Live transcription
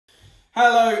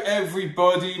Hello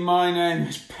everybody, my name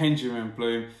is Benjamin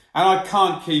Bloom and I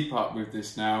can't keep up with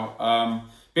this now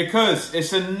because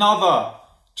it's another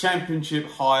championship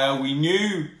hire. We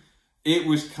knew it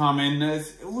was coming.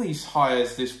 There's all these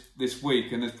hires this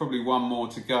week and there's probably one more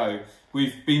to go.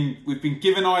 We've been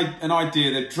given an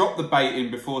idea. They've dropped the bait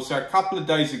in before. So a couple of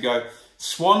days ago,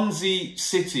 Swansea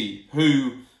City,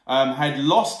 who had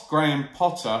lost Graham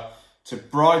Potter to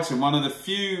Brighton, one of the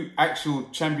few actual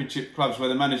championship clubs where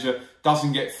the manager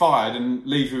doesn't get fired and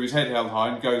leaves with his head held high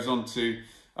and goes on to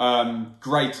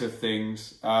greater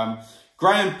things.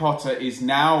 Graham Potter is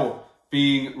now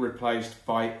being replaced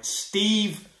by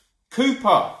Steve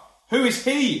Cooper. Who is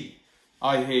he,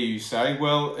 I hear you say?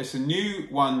 Well, it's a new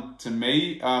one to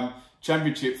me.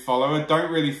 Championship follower.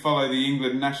 Don't really follow the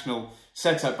England national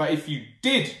setup, but if you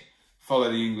did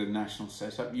follow the England national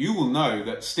setup, you will know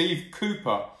that Steve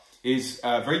Cooper is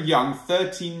very young,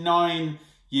 39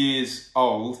 years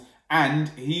old, and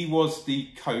he was the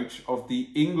coach of the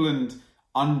England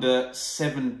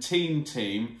under-17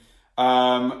 team.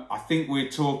 I think we're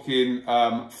talking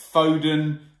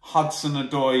Foden,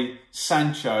 Hudson-Odoi,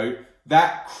 Sancho,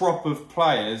 that crop of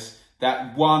players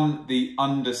that won the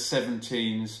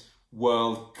under-17s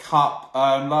World Cup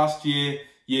last year,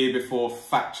 year before.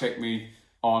 Fact check me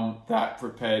on that,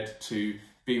 prepared to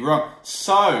be wrong.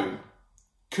 So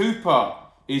Cooper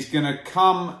is going to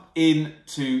come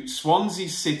into Swansea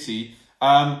City,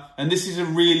 and this is a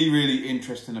really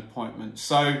interesting appointment.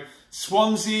 So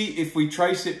Swansea, if we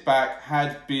trace it back,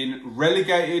 had been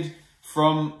relegated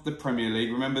from the Premier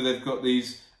League. Remember, they've got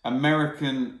these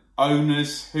American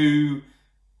owners who,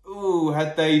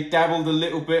 had they dabbled a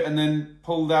little bit and then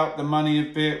pulled out the money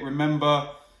a bit. Remember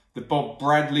the Bob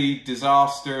Bradley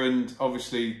disaster and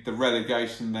obviously the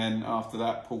relegation then after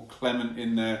that, Paul Clement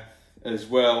in there as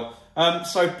well.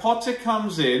 So Potter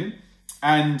comes in,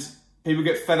 and people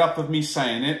get fed up of me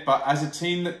saying it, but as a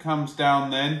team that comes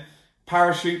down then,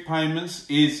 parachute payments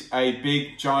is a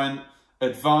big giant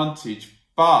advantage.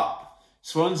 But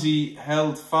Swansea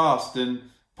held fast and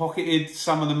pocketed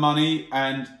some of the money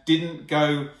and didn't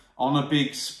go on a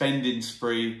big spending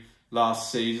spree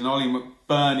last season. Ollie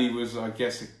McBurney was, I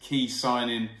guess, a key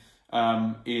signing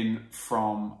in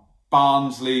from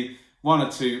Barnsley. One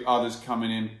or two others coming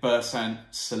in, Bersant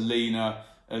Selena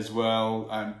as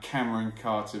well, Cameron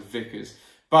Carter-Vickers.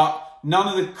 But none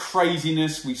of the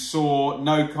craziness we saw,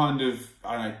 no kind of,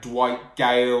 I don't know, Dwight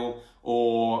Gale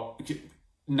or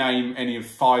name any of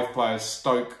 5 players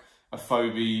Stoke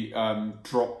Afobe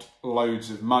dropped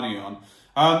loads of money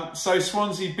on. So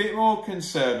Swansea, a bit more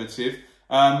conservative.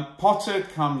 Potter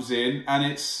comes in and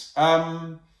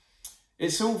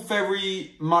it's all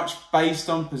very much based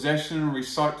on possession and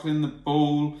recycling the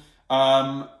ball,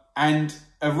 and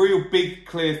a real big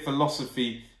clear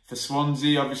philosophy for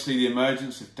Swansea. Obviously the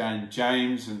emergence of Dan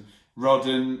James and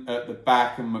Rodden at the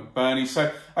back and McBurney.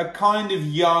 So a kind of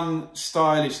young,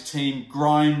 stylish team.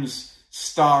 Grimes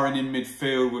starring in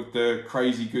midfield with the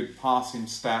crazy good passing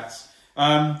stats.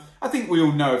 I think we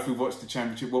all know if we watched the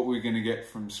Championship what we're going to get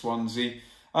from Swansea.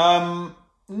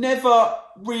 Never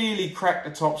really cracked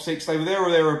the top 6. They were there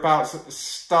or thereabouts at the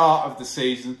start of the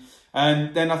season.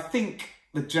 And then I think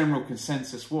the general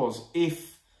consensus was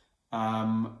if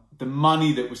the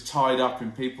money that was tied up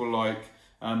in people like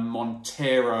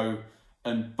Montero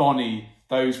and Bonney,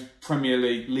 those Premier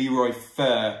League, Leroy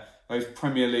Fer, those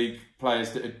Premier League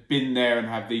players that had been there and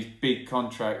have these big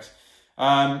contracts.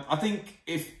 I think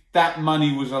if that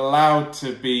money was allowed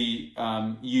to be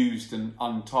used and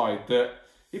untied, that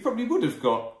he probably would have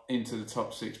got into the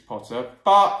top 6, Potter.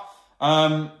 But,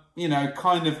 you know,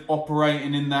 kind of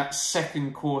operating in that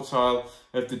second quartile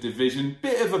of the division.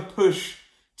 Bit of a push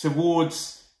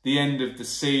towards the end of the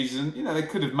season. You know, they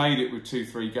could have made it with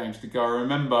 2-3 games to go. I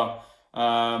remember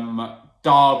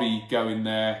Derby going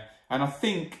there. And I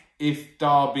think if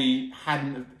Derby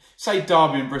hadn't, say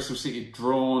Derby and Bristol City had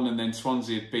drawn and then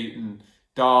Swansea had beaten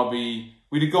Derby,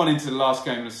 we'd have gone into the last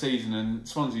game of the season and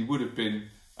Swansea would have been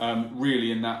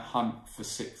really in that hunt for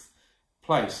 6th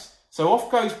place. So off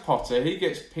goes Potter. He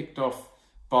gets picked off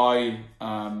by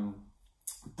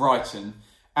Brighton.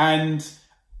 And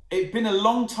it'd been a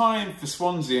long time for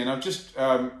Swansea. And I've just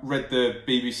read the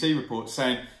BBC report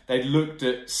saying they'd looked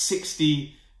at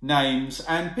 60 names.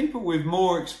 And people with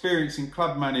more experience in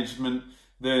club management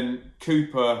than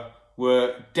Cooper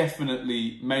were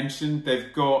definitely mentioned.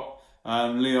 They've got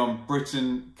Leon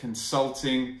Britton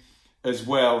Consulting as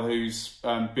well, who's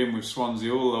been with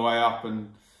Swansea all the way up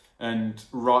and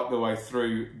right the way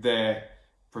through their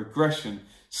progression.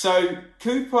 So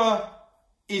Cooper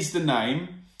is the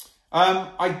name.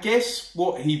 I guess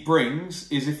what he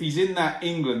brings is if he's in that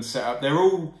England setup, they're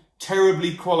all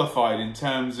terribly qualified in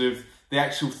terms of the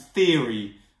actual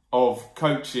theory of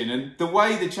coaching. And the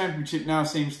way the Championship now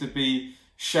seems to be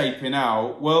shaping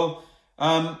out, well,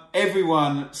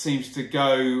 everyone seems to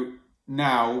go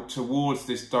now towards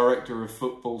this director of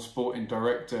football, sporting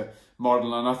director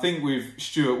model. And I think with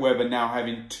Stuart Webber now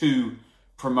having 2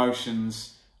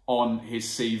 promotions on his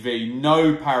CV,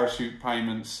 no parachute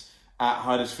payments at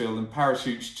Huddersfield, and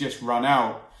parachutes just run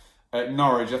out at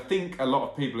Norwich, I think a lot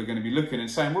of people are going to be looking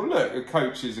and saying, well, look, a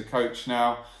coach is a coach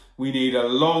now. We need a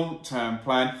long-term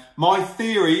plan. My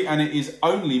theory, and it is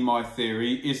only my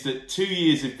theory, is that 2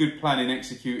 years of good planning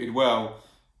executed well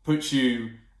puts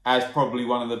you as probably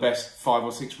one of the best 5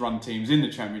 or 6 run teams in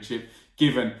the Championship,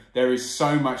 given there is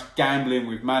so much gambling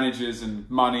with managers and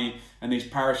money, and these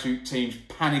parachute teams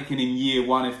panicking in year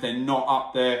 1 if they're not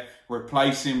up there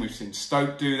replacing. We've seen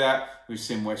Stoke do that. We've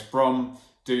seen West Brom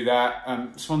do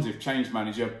that. Swansea have changed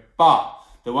manager. But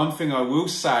the one thing I will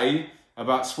say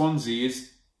about Swansea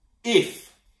is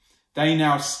if they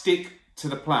now stick to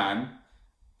the plan,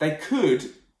 they could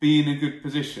be in a good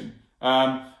position.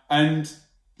 And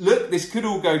look, this could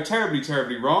all go terribly,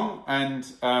 terribly wrong.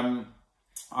 And I'm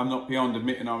not beyond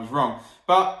admitting I was wrong.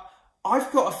 But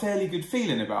I've got a fairly good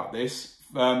feeling about this,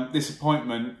 this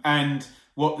appointment and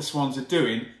what the Swans are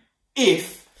doing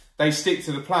if they stick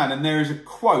to the plan. And there is a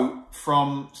quote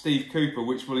from Steve Cooper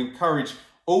which will encourage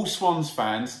all Swans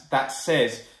fans that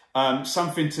says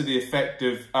something to the effect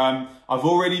of, I've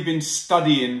already been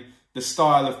studying the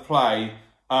style of play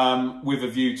with a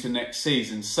view to next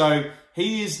season. So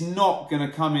he is not going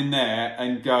to come in there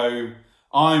and go,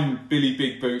 I'm Billy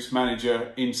Big Boots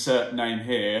manager, insert name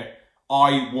here.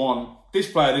 I want this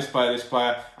player, this player, this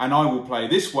player, and I will play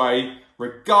this way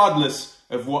regardless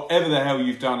of whatever the hell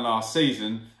you've done last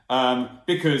season,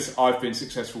 because I've been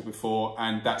successful before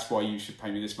and that's why you should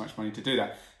pay me this much money to do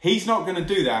that. He's not going to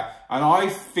do that, and I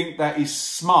think that is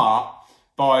smart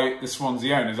by the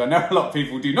Swansea owners. I know a lot of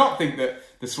people do not think that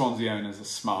the Swansea owners are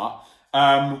smart.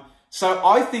 So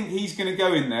I think he's going to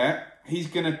go in there. He's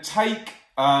going to take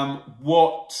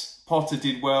what Potter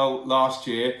did well last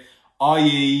year,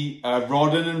 i.e.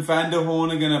 Rodden and Van der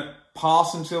Horn are going to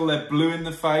pass until they're blue in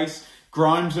the face.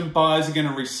 Grimes and Byers are going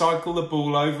to recycle the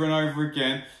ball over and over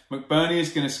again. McBurney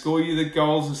is going to score you the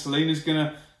goals and Selena's going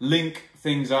to link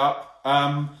things up.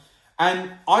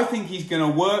 And I think he's going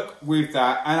to work with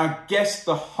that. And I guess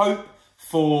the hope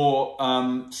for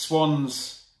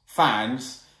Swans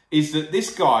fans is that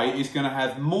this guy is going to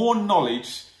have more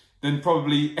knowledge than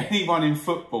probably anyone in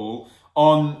football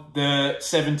on the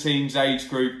 17s age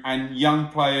group and young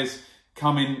players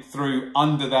coming through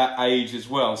under that age as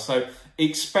well. So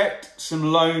expect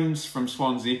some loans from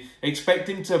Swansea. Expect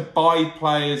him to buy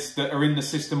players that are in the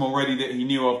system already that he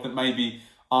knew of that maybe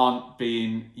aren't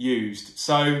being used.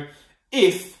 So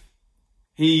if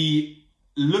he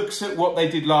looks at what they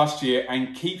did last year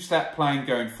and keeps that plan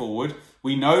going forward,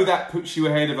 we know that puts you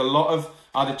ahead of a lot of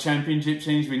other Championship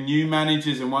teams with new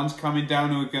managers and ones coming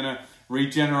down who are going to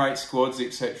regenerate squads,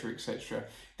 etc., etc.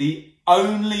 The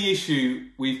only issue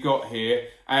we've got here,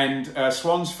 and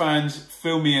Swans fans,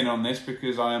 fill me in on this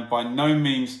because I am by no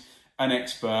means an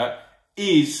expert,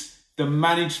 is the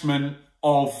management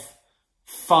of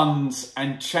funds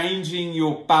and changing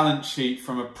your balance sheet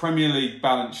from a Premier League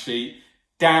balance sheet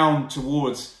down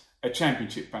towards a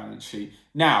Championship balance sheet.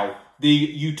 Now, the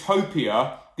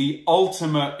utopia, the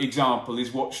ultimate example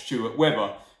is what Stuart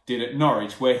Webber did at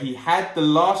Norwich, where he had the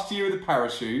last year of the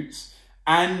parachutes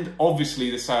and obviously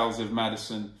the sales of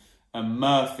Maddison and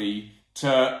Murphy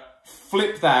to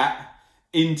flip that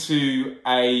into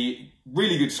a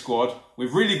really good squad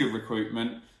with really good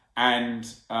recruitment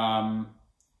and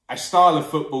a style of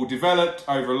football developed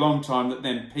over a long time that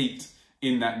then peaked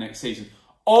in that next season.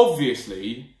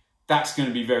 Obviously, that's going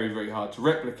to be very, very hard to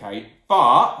replicate,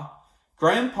 but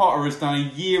Graham Potter has done a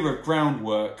year of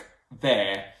groundwork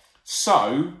there.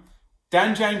 So,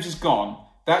 Dan James is gone.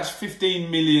 That's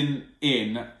 15 million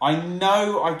in. I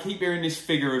know I keep hearing this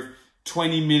figure of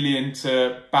 20 million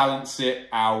to balance it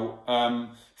out.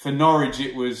 For Norwich,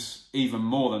 it was even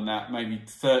more than that, maybe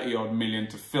 30 odd million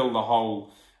to fill the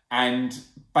hole and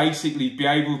basically be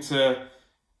able to,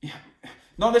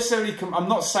 not necessarily, I'm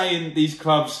not saying these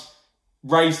clubs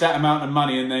raise that amount of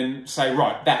money and then say,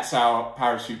 right, that's our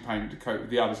parachute payment to cope with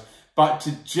the others, but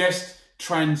to just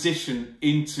transition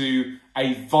into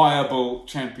a viable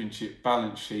Championship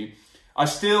balance sheet. I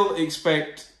still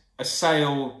expect a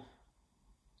sale,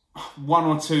 1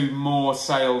 or 2 more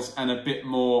sales and a bit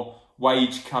more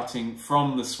wage cutting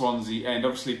from the Swansea end.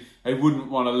 Obviously, they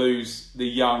wouldn't want to lose the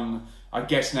young, I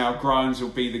guess now Grimes will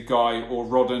be the guy or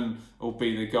Rodden will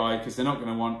be the guy because they're not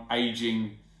going to want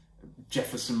ageing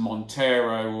Jefferson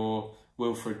Montero or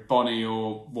Wilfred Bonney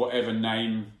or whatever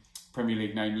name, Premier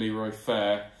League name, Leroy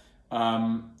Fer.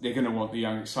 They're going to want the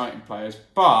young, exciting players.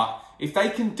 But if they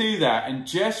can do that and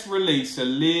just release a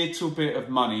little bit of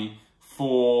money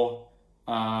for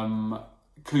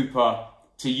Cooper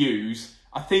to use,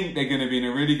 I think they're going to be in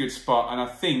a really good spot. And I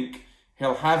think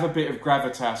he'll have a bit of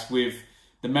gravitas with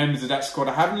the members of that squad.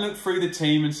 I haven't looked through the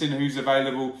team and seen who's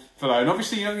available for loan.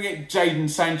 Obviously, you're not going to get Jadon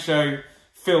Sancho,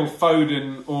 Phil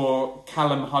Foden or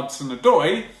Callum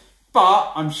Hudson-Odoi,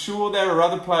 but I'm sure there are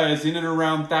other players in and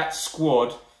around that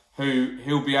squad who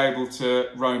he'll be able to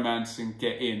romance and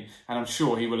get in. And I'm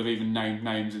sure he will have even named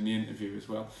names in the interview as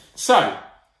well. So,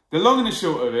 the long and the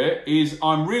short of it is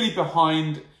I'm really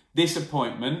behind this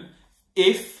appointment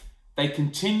if they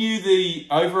continue the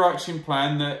overarching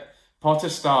plan that Potter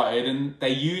started and they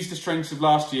use the strengths of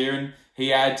last year and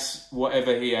he adds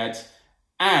whatever he adds,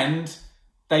 and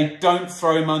they don't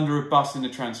throw him under a bus in the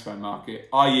transfer market,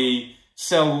 i.e.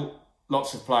 sell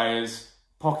lots of players,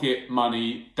 pocket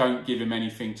money, don't give him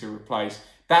anything to replace.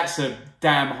 That's a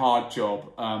damn hard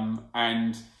job.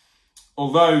 And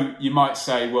although you might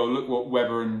say, well, look what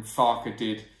Webber and Farke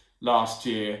did last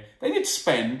year, they did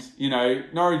spend, you know,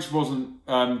 Norwich wasn't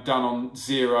done on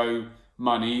zero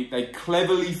money. They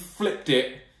cleverly flipped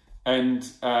it and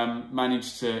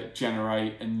managed to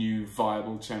generate a new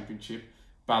viable championship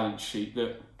balance sheet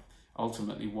that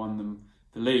ultimately won them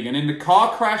the league. And in the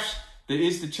car crash that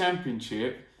is the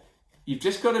championship, you've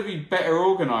just got to be better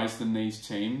organised than these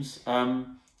teams,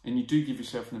 and you do give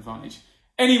yourself an advantage.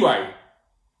 Anyway,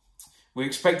 we're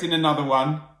expecting another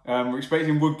one. We're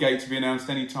expecting Woodgate to be announced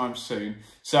anytime soon.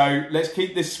 So let's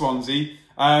keep this Swansea.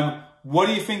 What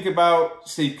do you think about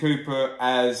Steve Cooper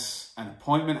as an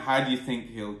appointment? How do you think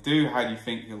he'll do? How do you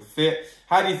think he'll fit?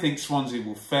 How do you think Swansea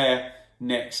will fare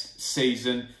next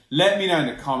season? Let me know in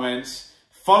the comments.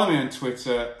 Follow me on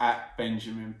Twitter at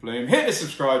Benjamin Bloom. Hit the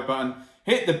subscribe button,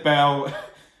 hit the bell,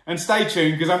 and stay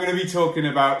tuned because I'm going to be talking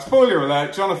about, spoiler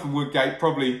alert, Jonathan Woodgate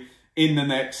probably in the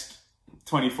next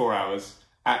 24 hours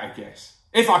at a guess.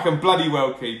 If I can bloody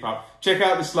well keep up. Check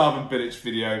out the Slaven Bilic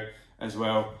video as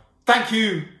well. Thank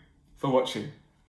you for watching.